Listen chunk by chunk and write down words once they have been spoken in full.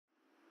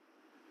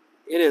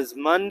It is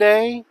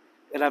Monday,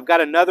 and I've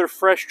got another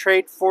fresh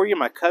trade for you.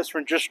 My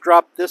customer just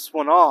dropped this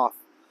one off.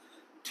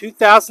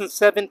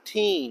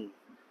 2017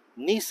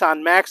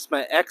 Nissan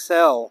Maxima XL.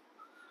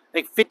 I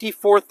think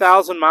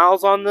 54,000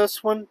 miles on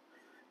this one.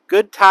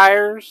 Good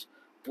tires,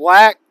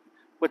 black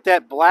with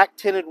that black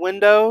tinted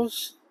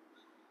windows.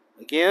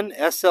 Again,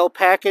 SL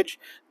package.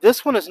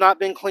 This one has not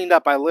been cleaned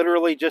up. I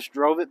literally just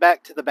drove it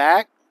back to the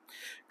back.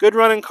 Good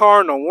running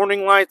car, no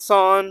warning lights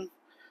on.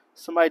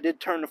 Somebody did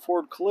turn the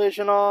forward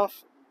collision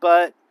off,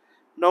 but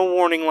no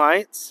warning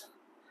lights.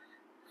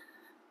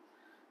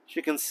 As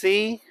you can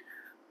see,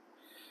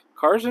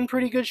 car's in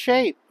pretty good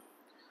shape.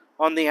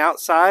 On the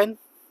outside,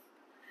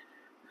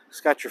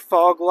 it's got your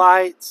fog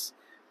lights.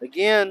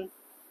 Again,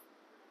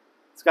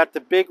 it's got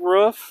the big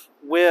roof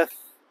with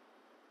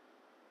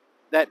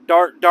that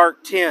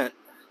dark tint.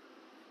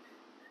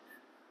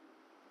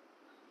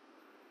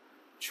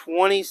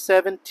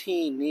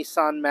 2017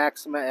 Nissan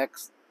Maxima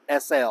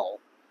SL.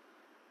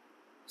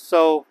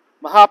 So,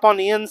 I'm going to hop on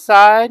the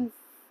inside.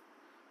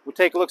 We'll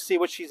take a look, see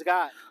what she's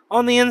got.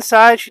 On the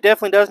inside, she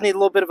definitely does need a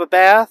little bit of a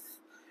bath.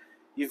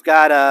 You've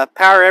got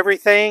power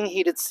everything,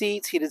 heated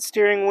seats, heated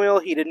steering wheel,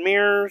 heated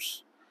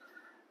mirrors,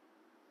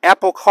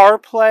 Apple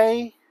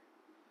CarPlay.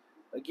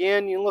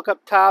 Again, you look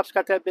up top, it's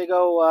got that big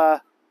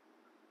old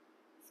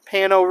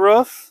pano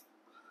roof.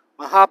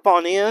 I'll hop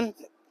on in,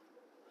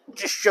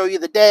 just show you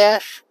the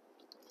dash.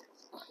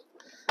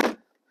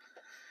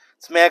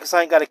 It's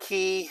magazine, got a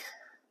key.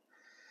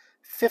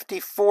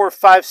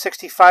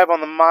 54,565 on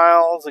the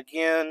miles.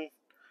 Again,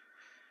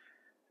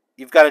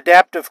 you've got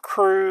adaptive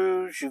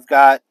cruise, you've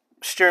got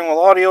steering wheel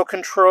audio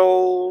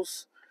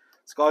controls.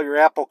 It's got all your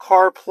Apple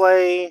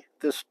CarPlay.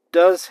 This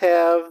does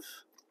have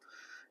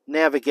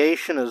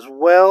navigation as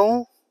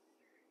well.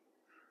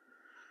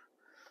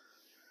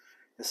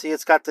 You see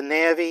it's got the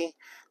Navi.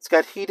 It's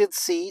got heated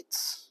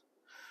seats.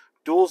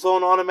 Dual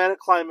zone automatic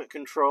climate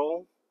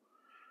control.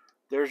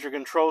 There's your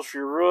controls for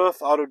your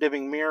roof. Auto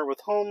dimming mirror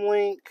with home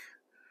link.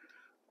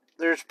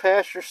 There's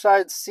passenger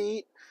side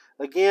seat.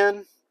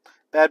 Again,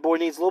 bad boy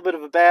needs a little bit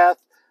of a bath.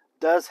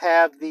 Does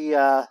have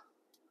the,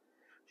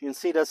 you can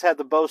see, does have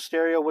the Bose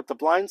stereo with the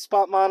blind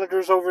spot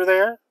monitors over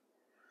there.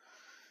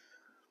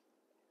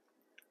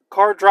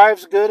 Car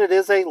drives good. It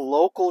is a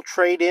local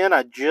trade-in.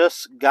 I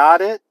just got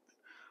it.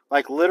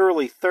 Like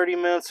literally 30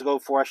 minutes ago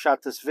before I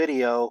shot this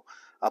video,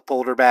 I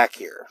pulled her back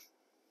here.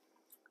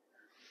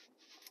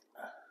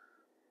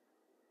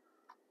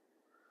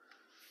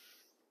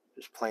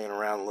 Just playing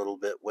around a little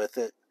bit with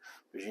it.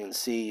 As you can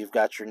see, you've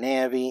got your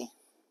Navi.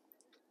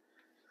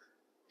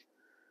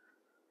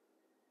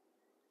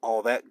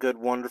 All that good,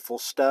 wonderful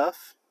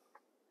stuff.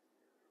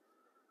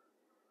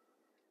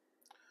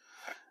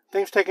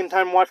 Thanks for taking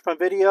time to watch my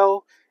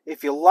video.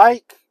 If you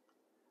like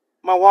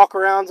my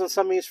walk-arounds and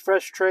some of these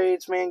fresh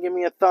trades, man, give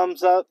me a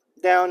thumbs up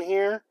down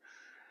here.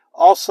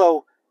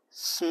 Also,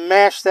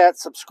 smash that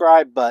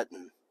subscribe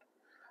button.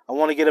 I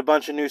want to get a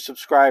bunch of new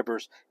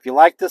subscribers. If you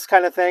like this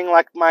kind of thing,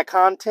 like my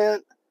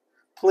content,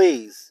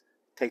 please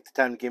take the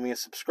time to give me a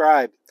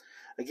subscribe.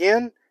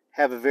 Again,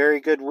 have a very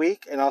good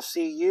week, and I'll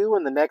see you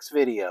in the next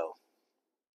video.